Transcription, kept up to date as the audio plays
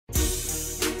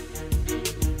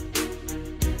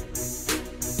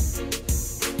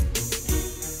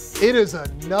It is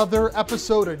another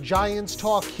episode of Giants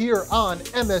Talk here on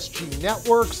MSG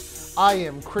Networks. I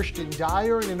am Christian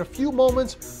Dyer, and in a few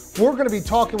moments, we're going to be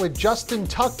talking with Justin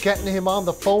Tuck, getting him on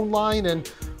the phone line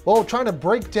and, well, trying to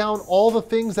break down all the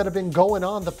things that have been going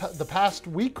on the past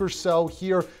week or so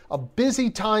here. A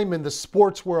busy time in the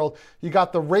sports world. You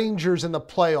got the Rangers in the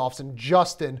playoffs, and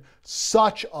Justin,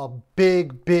 such a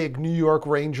big New York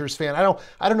Rangers fan. I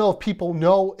don't know if people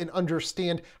know and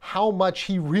understand how much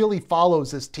he really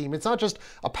follows this team. It's not just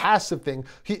a passive thing.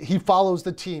 He follows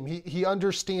the team. He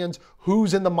understands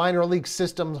who's in the minor league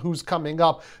system, who's coming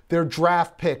up, their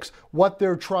draft picks, what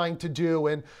they're trying to do.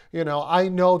 And, you know, I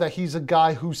know that he's a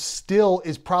guy who still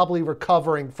is probably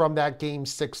recovering from that Game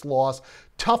 6 loss.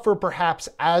 Tougher perhaps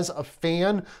as a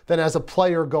fan than as a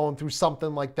player going through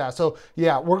something like that. So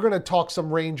yeah, we're going to talk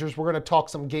some Rangers. We're going to talk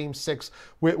some Game 6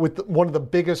 with one of the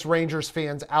biggest Rangers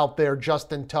fans out there,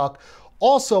 Justin Tuck.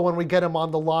 Also, when we get him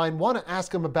on the line, want to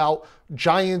ask him about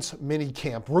Giants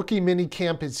minicamp. Rookie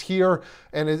minicamp is here,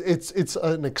 and it's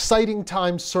an exciting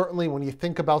time, certainly, when you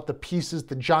think about the pieces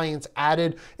the Giants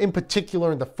added, in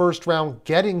particular in the first round,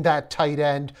 getting that tight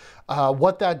end,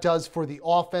 what that does for the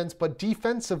offense. But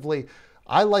defensively,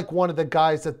 I like one of the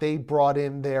guys that they brought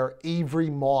in there, Avery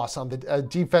Moss, on the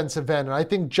defensive end. And I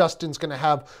think Justin's going to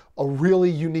have a really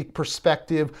unique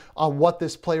perspective on what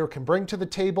this player can bring to the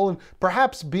table and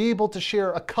perhaps be able to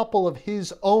share a couple of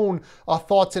his own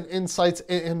thoughts and insights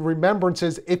and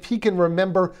remembrances if he can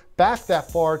remember back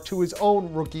that far to his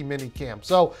own rookie minicamp.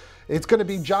 So it's going to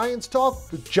be Giants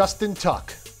Talk with Justin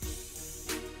Tuck.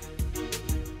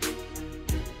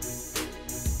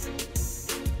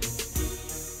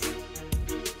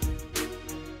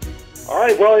 All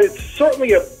right, well, it's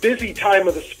certainly a busy time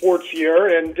of the sports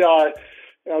year, and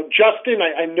Justin,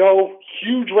 I know,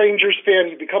 huge Rangers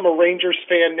fan. You've become a Rangers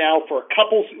fan now for a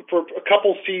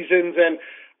couple seasons, and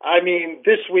I mean,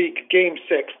 this week, Game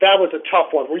 6, that was a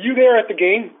tough one. Were you there at the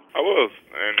game? I was,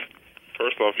 and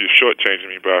first off, you're shortchanging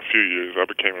me by a few years. I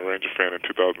became a Ranger fan in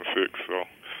 2006, so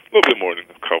a little bit more than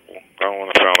a couple. I don't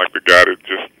want to sound like the guy that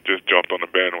just jumped on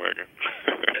the bandwagon.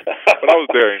 But I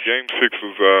was there, and Game 6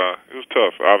 was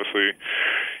tough. Obviously,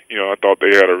 you know, I thought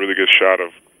they had a really good shot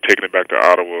of taking it back to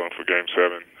Ottawa for Game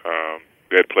 7.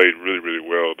 They had played really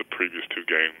well the previous two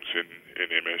games in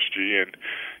MSG, and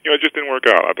you know, it just didn't work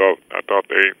out. I thought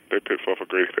they put forth a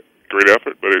great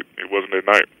effort, but it wasn't their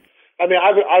night. I mean,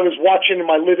 I was watching in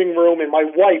my living room, and my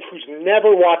wife, who's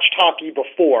never watched hockey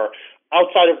before,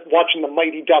 outside of watching the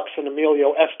Mighty Ducks and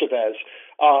Emilio Estevez,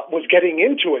 was getting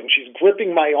into it, and she's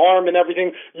gripping my arm and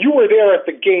everything. You were there at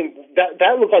the game.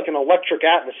 That looked like an electric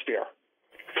atmosphere.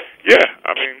 Yeah,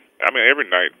 I mean, every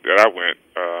night that I went,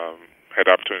 had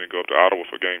the opportunity to go up to Ottawa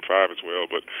for Game 5 as well.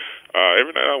 But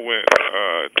every night I went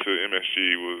to MSG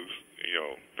was, you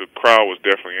know, the crowd was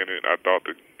definitely in it. I thought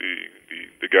that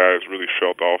the guys really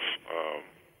felt off,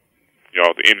 you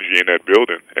know, the energy in that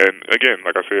building. And again,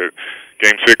 like I said,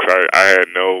 Game 6, I had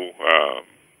no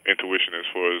intuition as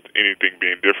far as anything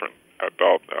being different. I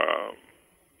thought,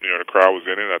 you know, the crowd was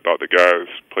in it. I thought the guys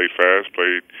played fast,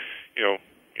 played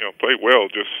well.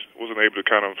 Just wasn't able to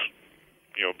kind of,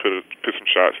 you know, put some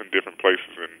shots in different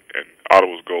places. And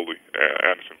Ottawa's goalie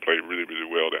Anderson played really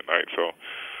well that night. So,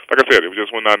 like I said, it was just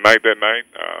one night that night.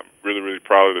 Really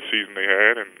proud of the season they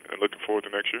had, and looking forward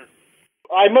to next year.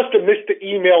 I must have missed the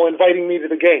email inviting me to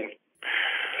the game.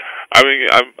 I mean,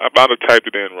 I might have typed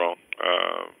it in wrong.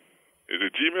 Is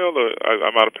it Gmail, or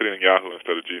I might have put it in Yahoo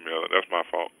instead of Gmail? That's my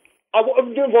fault.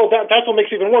 Well, that's what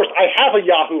makes it even worse. I have a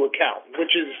Yahoo account,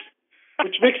 which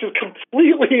makes it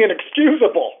completely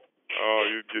inexcusable. Oh,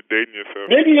 you're dating yourself.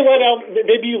 Maybe you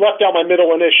left out my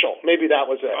middle initial. Maybe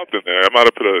that was it. Something there. I might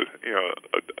have put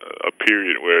a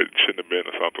period where it shouldn't have been,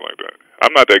 or something like that.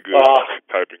 I'm not that good at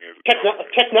typing.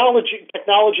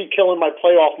 Technology killing my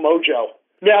playoff mojo.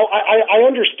 Now, I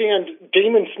understand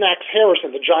Damon Snacks Harrison,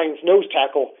 the Giants' nose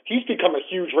tackle, he's become a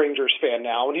huge Rangers fan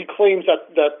now, and he claims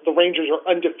that the Rangers are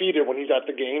undefeated when he's at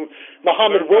the game.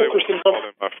 Mohammed Wilkerson from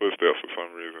my footsteps for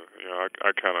some reason. You know,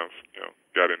 I kind of, you know,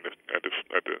 got in at the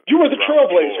You were the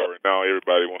trailblazer. And now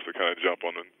everybody wants to kind of jump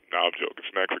on the. Now I'm joking.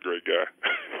 Snacks a great guy.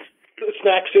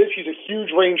 Snacks he's a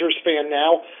huge Rangers fan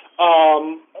now.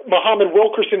 Mohammed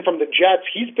Wilkerson from the Jets,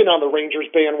 he's been on the Rangers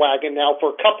bandwagon now for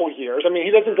a couple years. I mean,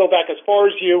 he doesn't go back as far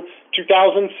as you,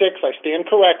 2006, I stand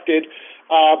corrected.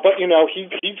 But, you know, he's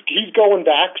going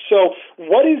back. So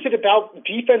what is it about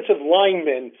defensive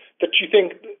linemen that you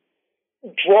think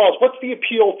draws? What's the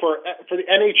appeal for the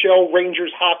NHL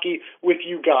Rangers hockey with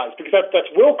you guys? Because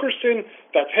that's Wilkerson,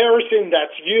 that's Harrison,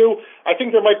 that's you. I think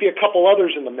there might be a couple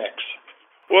others in the mix.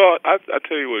 Well, I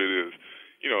tell you what it is.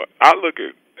 You know, I look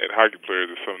at hockey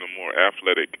players as some of the more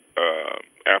athletic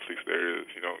athletes there is.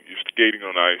 You know, you're skating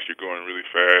on ice, you're going really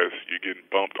fast, you're getting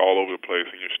bumped all over the place,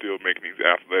 and you're still making these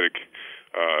athletic,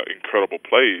 incredible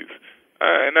plays.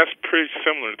 And that's pretty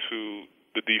similar to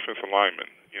the defensive linemen.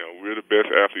 You know, we're the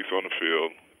best athletes on the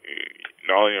field.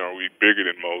 Not only are we bigger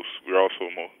than most, we're also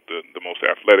the most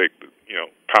athletic. You know,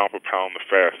 pound for pound, the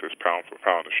fastest, pound for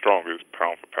pound, the strongest,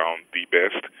 pound for pound, the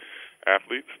best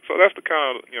athletes. So that's the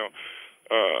kind of,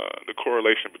 the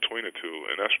correlation between the two,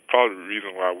 and that's probably the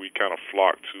reason why we kind of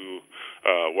flock to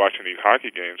watching these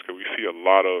hockey games, because we see a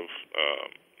lot of,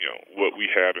 what we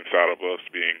have inside of us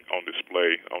being on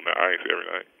display on the ice every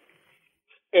night.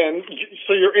 And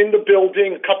so you're in the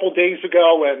building a couple days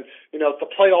ago, and the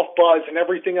playoff buzz and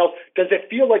everything else. Does it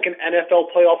feel like an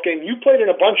NFL playoff game? You played in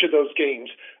a bunch of those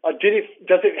games.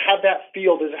 Does it have that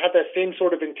feel? Does it have that same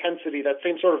sort of intensity, that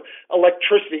same sort of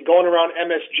electricity going around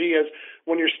MSG as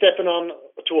when you're stepping on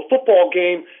to a football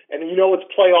game and it's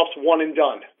playoffs, one and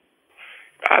done?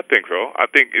 I think so. I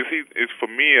think it's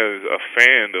for me as a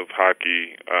fan of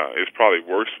hockey, it's probably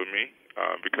worse for me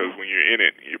because when you're in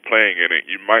it, you're playing in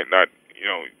it, you might not.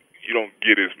 You don't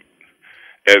get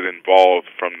as involved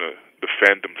from the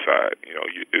fandom side.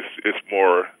 It's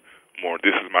more.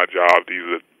 This is my job.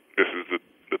 This is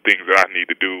the things that I need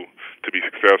to do to be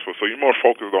successful. So you're more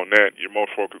focused on that. You're more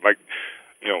focused. Like,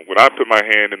 when I put my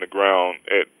hand in the ground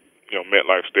at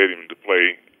MetLife Stadium to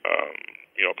play,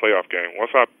 playoff game.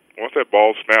 Once that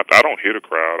ball snapped, I don't hear the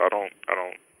crowd. I don't.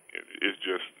 It's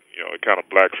just it kind of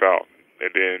blacks out, and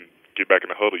then get back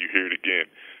in the huddle. You hear it again.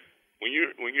 When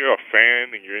you're a fan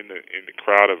and you're in the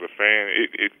crowd as a fan,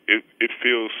 it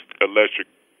feels electric,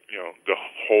 the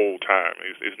whole time.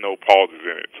 It's no pauses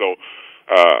in it. So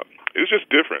it's just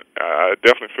different. I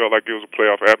definitely felt like it was a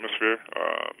playoff atmosphere.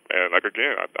 And like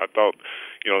again, I thought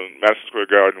Madison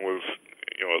Square Garden was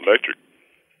electric.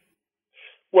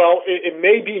 Well, it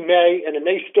may be May, and it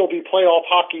may still be playoff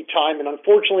hockey time, and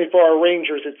unfortunately for our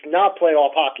Rangers, it's not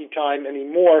playoff hockey time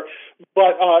anymore.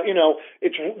 But,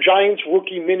 it's Giants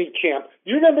rookie minicamp.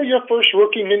 You remember your first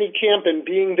rookie minicamp and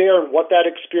being there and what that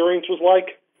experience was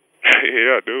like?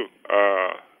 Yeah, I do.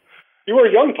 You were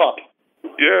a young pup.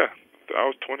 Yeah, I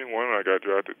was 21 when I got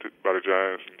drafted by the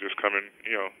Giants, and just coming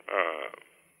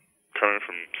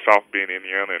from South Bend,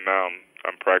 Indiana, and now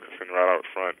I'm practicing right out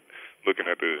front, looking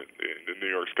at the New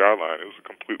York skyline. It was a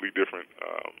completely different,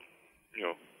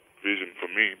 vision for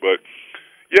me. But,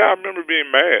 yeah, I remember being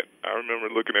mad. I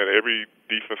remember looking at every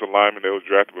defensive lineman that was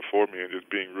drafted before me and just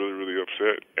being really, really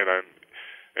upset. And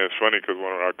it's funny because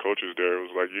one of our coaches there was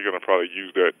like, you're going to probably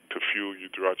use that to fuel you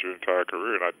throughout your entire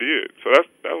career. And I did. So that's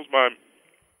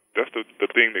the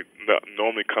thing that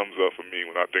normally comes up for me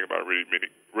when I think about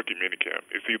rookie minicamp.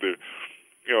 It's either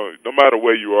no matter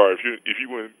where you are, if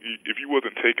you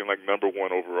wasn't taken like number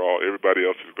one overall, everybody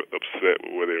else is upset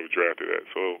with where they were drafted at.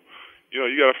 So, you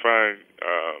got to find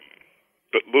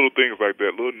little things like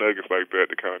that, little nuggets like that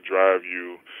to kind of drive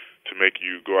you to make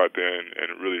you go out there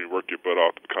and really work your butt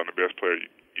off to become the best player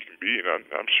you can be. And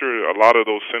I'm sure a lot of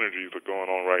those synergies are going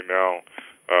on right now,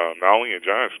 not only in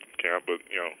Giants camp, but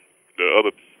the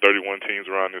other 31 teams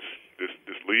around this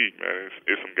league, man.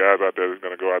 It's some guys out there that's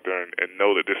going to go out there and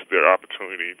know that this is their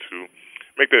opportunity to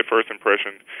make that first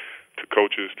impression to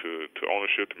coaches, to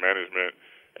ownership, to management,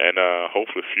 and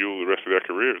hopefully fuel the rest of their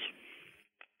careers.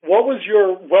 What was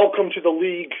your welcome to the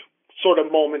league sort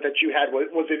of moment that you had?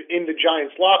 Was it in the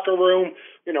Giants locker room?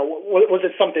 Was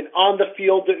it something on the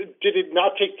field? Did it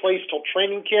not take place till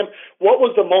training camp? What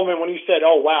was the moment when you said,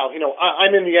 oh, wow,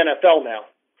 I'm in the NFL now?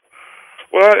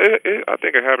 Well, I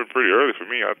think it happened pretty early for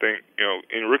me. I think,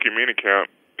 in rookie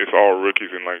minicamp, it's all rookies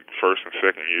in, like, first and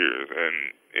second years. And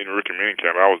in rookie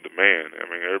minicamp, I was the man. I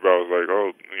mean, everybody was like,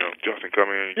 oh, Justin, come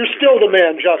in. You're still the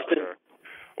man, Justin.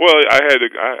 Well,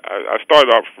 I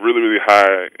started off really, really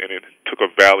high, and it took a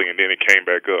valley, and then it came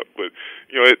back up. But,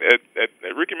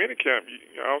 at rookie minicamp,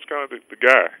 I was kind of the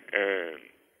guy. And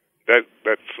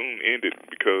that soon ended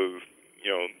because,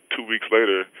 2 weeks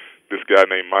later, this guy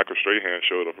named Michael Strahan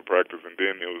showed up for practice, and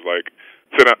then it was like,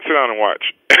 sit down and watch.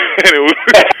 And it was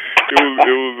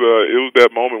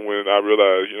that moment when I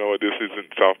realized, this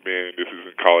isn't South Bend, this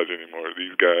isn't college anymore.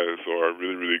 These guys are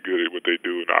really, really good at what they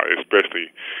do, and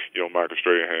especially, Michael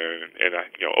Strahan and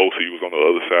OC was on the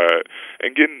other side,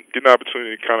 and getting the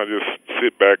opportunity to kind of just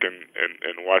sit back and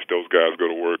watch those guys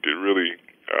go to work. It really,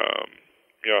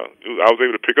 I was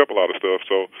able to pick up a lot of stuff.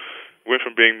 So. Went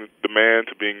from being the man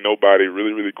to being nobody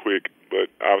really, really quick, but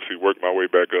obviously worked my way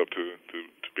back up to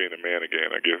being a man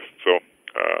again, I guess. So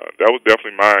that was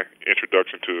definitely my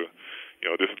introduction to,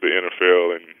 this is the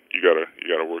NFL, and you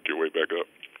gotta work your way back up.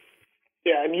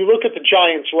 Yeah, and you look at the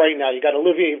Giants right now. You got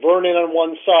Olivier Vernon on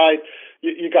one side.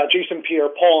 You got Jason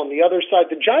Pierre-Paul on the other side.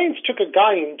 The Giants took a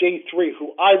guy in day 3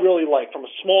 who I really like from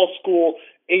a small school,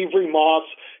 Avery Moss.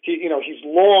 He's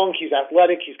long, he's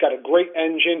athletic, he's got a great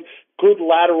engine, good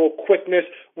lateral quickness.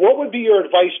 What would be your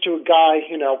advice to a guy,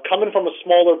 coming from a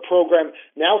smaller program,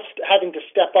 now having to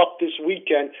step up this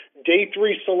weekend, day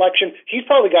 3 selection? He's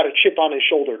probably got a chip on his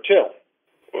shoulder too.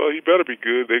 Well, he better be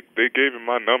good. They gave him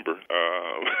my number.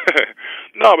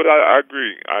 No, but I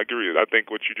agree. I think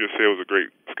what you just said was a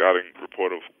great scouting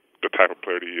report of the type of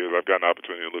player he is. I've got an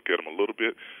opportunity to look at him a little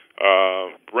bit.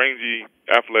 Rangy,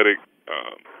 athletic,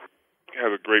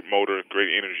 has a great motor,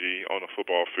 great energy on the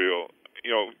football field.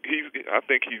 I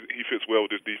think he fits well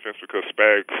with this defense because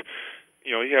Spags,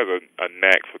 he has a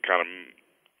knack for kind of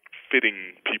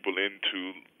fitting people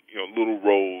into, little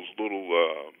roles, little,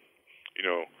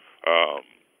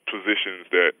 positions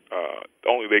that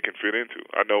only they can fit into.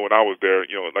 I know when I was there,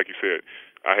 like you said,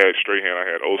 I had Strahan, I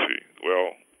had OC.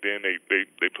 Well, then they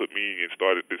put me and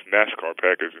started this NASCAR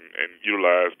package and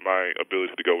utilized my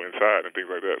ability to go inside and things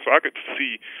like that. So I could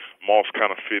see Moss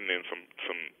kind of fitting in some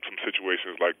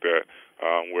situations like that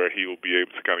where he will be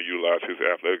able to kind of utilize his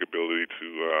athletic ability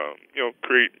to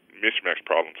create mismatch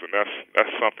problems, and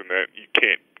that's something that you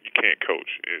can't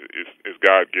coach. It's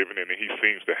God given, and he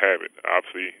seems to have it.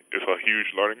 Obviously, it's a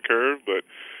huge learning curve, but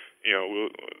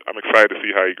I'm excited to see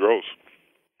how he grows.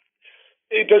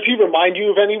 Does he remind you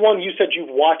of anyone? You said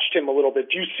you've watched him a little bit.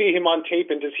 Do you see him on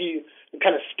tape, and does he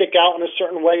kind of stick out in a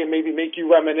certain way and maybe make you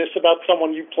reminisce about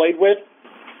someone you played with?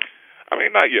 I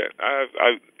mean, not yet. I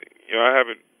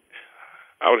haven't.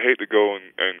 I would hate to go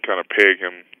and kind of peg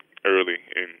him early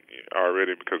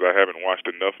already because I haven't watched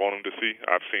enough on him to see.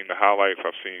 I've seen the highlights.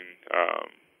 I've seen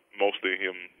mostly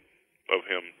him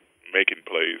making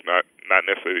plays, not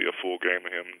necessarily a full game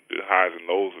of him, the highs and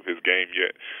lows of his game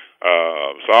yet.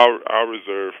 So I'll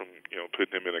reserve from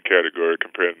putting him in a category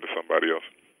compared to somebody else.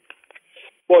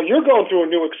 Well, you're going through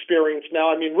a new experience now.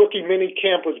 I mean, rookie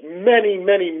minicamp was many,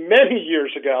 many, many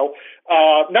years ago.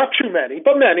 Not too many,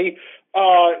 but many.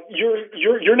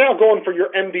 You're now going for your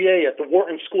MBA at the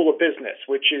Wharton School of Business,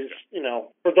 which is,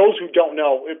 for those who don't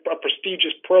know, a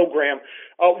prestigious program.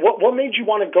 What made you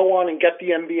want to go on and get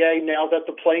the MBA now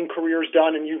that the playing career is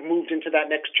done and you've moved into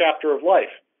that next chapter of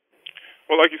life?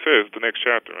 Well, like you said, it's the next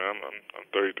chapter. I'm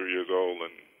 33 years old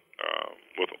and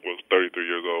was 33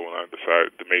 years old when I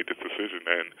decided to make this decision,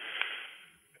 and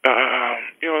I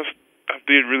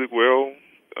did really well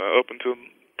up until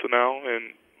now,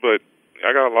 but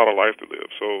I got a lot of life to live,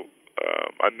 so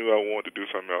I knew I wanted to do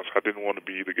something else. I didn't want to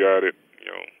be the guy that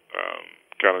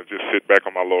kind of just sit back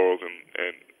on my laurels and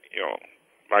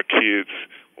my kids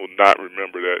will not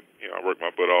remember that I worked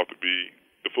my butt off to be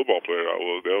the football player I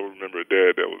was. They'll remember a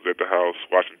dad that was at the house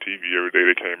watching TV every day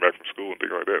they came back from school and things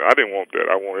like that. I didn't want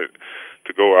that. I wanted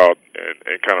to go out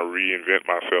and kind of reinvent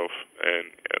myself.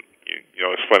 And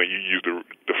it's funny you use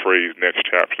the phrase next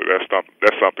chapter. That's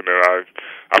something that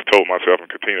I've told myself and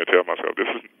continue to tell myself. This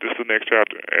is the next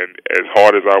chapter. And as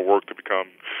hard as I work to become,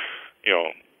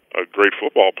 a great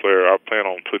football player, I plan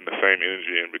on putting the same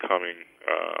energy in becoming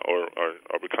or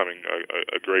becoming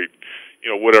a great,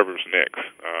 whatever's next.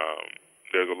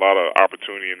 There's a lot of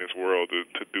opportunity in this world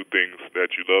to do things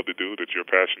that you love to do, that you're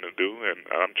passionate to do, and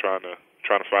I'm trying to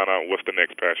find out what's the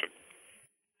next passion.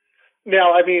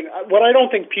 Now, I mean, what I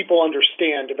don't think people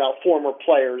understand about former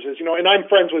players is, and I'm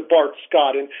friends with Bart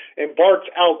Scott, and Bart's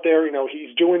out there,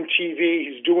 he's doing TV,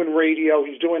 he's doing radio,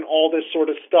 he's doing all this sort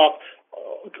of stuff,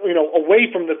 away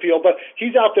from the field, but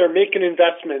he's out there making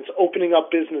investments, opening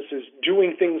up businesses,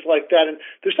 doing things like that. And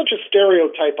there's such a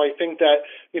stereotype, I think, that,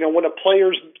 when a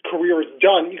player's career is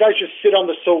done, you guys just sit on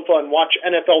the sofa and watch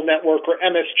NFL Network or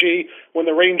MSG when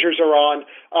the Rangers are on,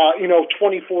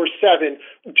 24/7.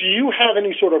 Do you have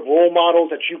any sort of role models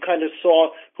that you kind of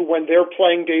saw who, when their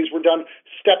playing days were done,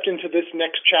 stepped into this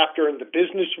next chapter in the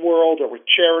business world or with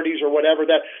charities or whatever,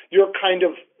 that you're kind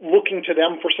of looking to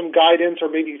them for some guidance or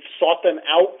maybe sought them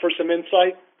out for some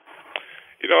insight?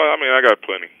 I got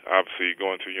plenty. Obviously,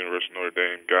 going to University of Notre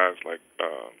Dame, guys like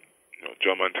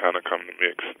Joe Montana come in the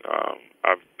mix.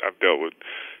 I've dealt with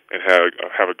and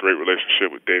have a great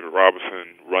relationship with David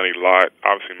Robinson, Ronnie Lott,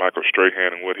 obviously Michael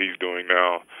Strahan and what he's doing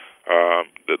now.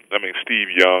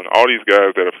 Steve Young, all these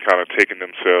guys that have kind of taken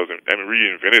themselves and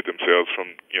reinvented themselves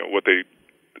from what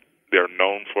they're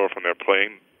known for from their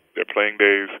playing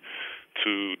days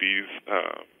to these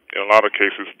in a lot of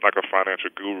cases like a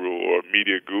financial guru or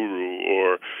media guru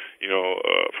or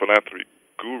philanthropy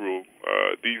guru.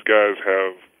 These guys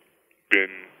have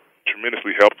been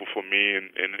tremendously helpful for me and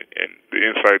the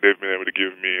insight they've been able to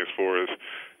give me as far as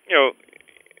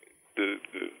the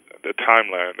the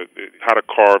timeline, how to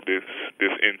carve this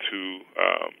into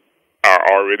our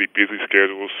already busy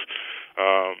schedules.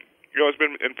 It's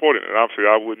been important, and obviously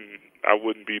I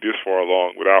wouldn't be this far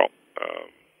along without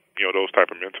those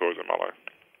type of mentors in my life.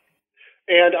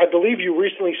 And I believe you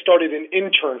recently started an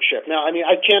internship. Now, I mean,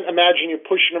 I can't imagine you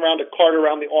pushing around a cart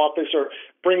around the office or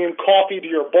bringing coffee to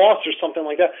your boss or something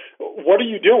like that. What are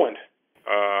you doing?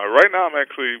 Right now I'm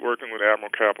actually working with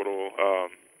Admiral Capital, a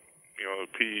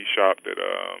PE shop that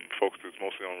focuses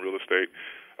mostly on real estate.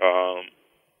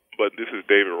 But this is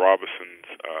David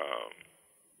Robinson's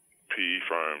PE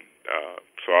firm.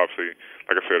 So obviously,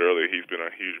 like I said earlier, he's been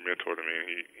a huge mentor to me. And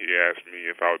he asked me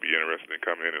if I would be interested in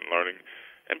coming in and learning,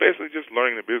 and basically just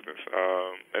learning the business.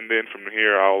 And then from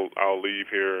here, I'll leave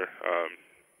here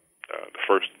the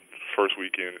first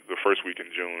week in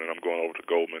June, and I'm going over to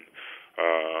Goldman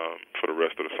for the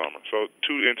rest of the summer. So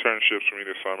 2 internships for me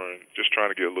this summer, and just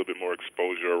trying to get a little bit more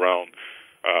exposure around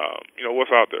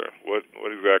what's out there, what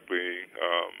exactly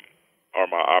are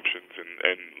my options,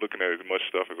 and looking at as much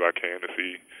stuff as I can to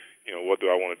see what do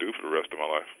I want to do for the rest of my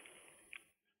life.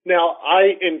 Now,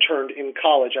 I interned in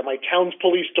college at my town's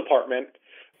police department.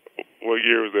 What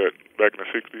year was that? Back in the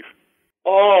 60s?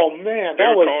 Oh, man. They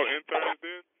were called interns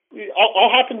then?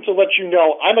 I'll happen to let you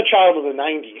know, I'm a child of the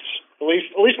 90s, at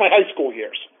least my high school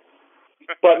years.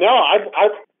 But no,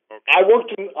 I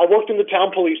worked in the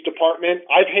town police department.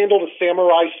 I've handled a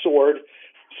samurai sword.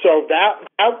 So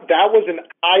that was an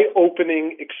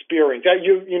eye-opening experience. That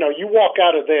you walk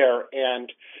out of there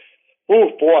and,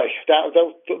 oh boy,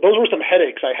 those were some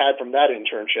headaches I had from that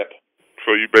internship.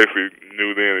 So you basically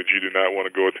knew then that you did not want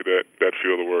to go into that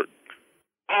field of work.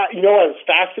 It was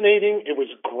fascinating. It was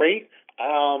great.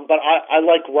 But I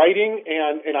like writing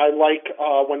and I like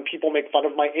when people make fun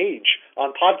of my age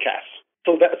on podcasts.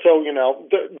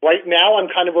 Right now I'm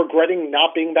kind of regretting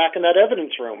not being back in that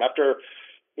evidence room after.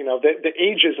 The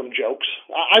ageism jokes.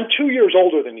 I'm 2 years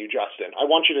older than you, Justin. I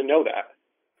want you to know that.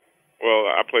 Well,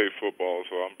 I played football,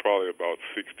 so I'm probably about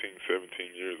 16, 17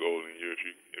 years older than you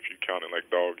if you count it like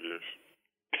dog years.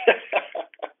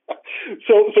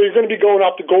 So you're going to be going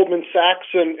off to Goldman Sachs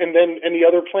and then any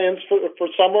other plans for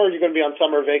summer, or are you going to be on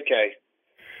summer vacay?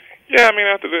 Yeah, I mean,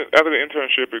 after the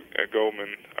internship at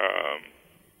Goldman,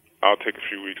 I'll take a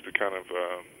few weeks to kind of,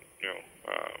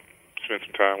 spend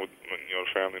some time with the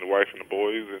family, the wife, and the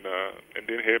boys, and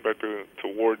then head back to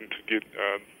Wharton to get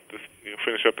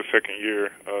finish up the second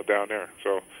year down there.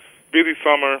 So busy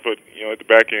summer, but at the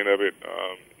back end of it,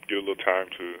 get a little time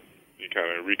to kind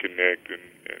of reconnect and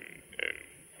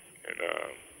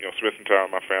spend some time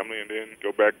with my family, and then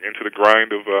go back into the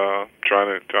grind of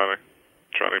trying to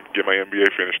get my MBA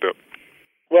finished up.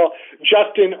 Well,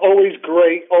 Justin, always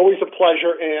great, always a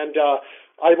pleasure, and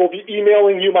I will be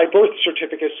emailing you my birth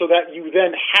certificate so that you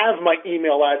then have my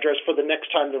email address for the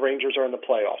next time the Rangers are in the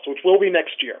playoffs, which will be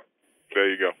next year. There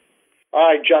you go. All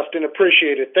right, Justin,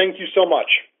 appreciate it. Thank you so much.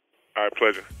 All right,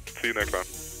 pleasure. See you next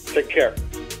time. Take care.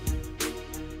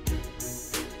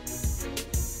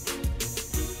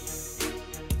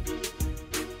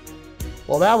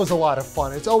 Well, that was a lot of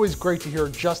fun. It's always great to hear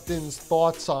Justin's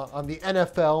thoughts on the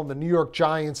NFL, the New York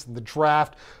Giants, and the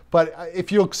draft. But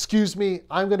if you'll excuse me,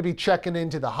 I'm going to be checking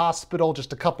into the hospital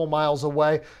just a couple miles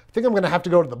away. I think I'm going to have to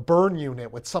go to the burn unit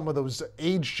with some of those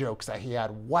age jokes that he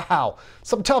had. Wow,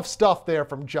 some tough stuff there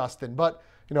from Justin. But,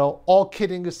 all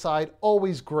kidding aside,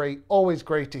 always great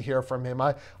to hear from him.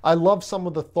 I love some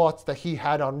of the thoughts that he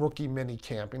had on rookie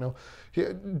minicamp.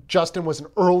 Justin was an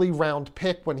early round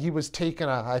pick when he was taken,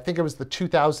 I think it was the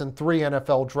 2003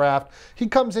 NFL draft. He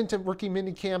comes into rookie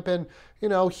minicamp and,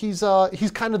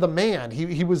 he's kind of the man.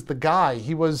 He was the guy.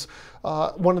 He was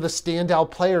one of the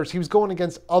standout players. He was going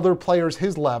against other players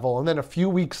his level. And then a few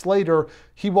weeks later,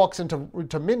 he walks into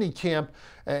minicamp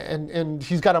and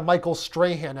he's got a Michael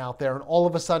Strahan out there. And all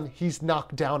of a sudden, he's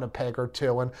knocked down a peg or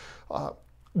two. And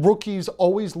rookies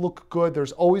always look good.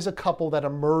 There's always a couple that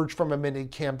emerge from a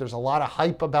minicamp. There's a lot of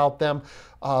hype about them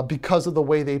because of the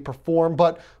way they perform.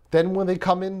 But then when they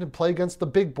come in and play against the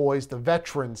big boys, the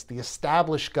veterans, the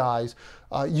established guys,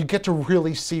 you get to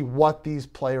really see what these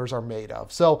players are made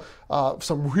of. So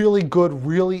some really good,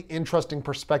 really interesting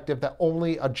perspective that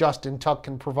only a Justin Tuck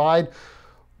can provide.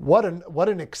 What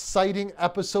an exciting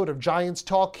episode of Giants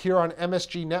Talk here on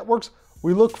MSG Networks.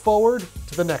 We look forward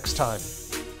to the next time.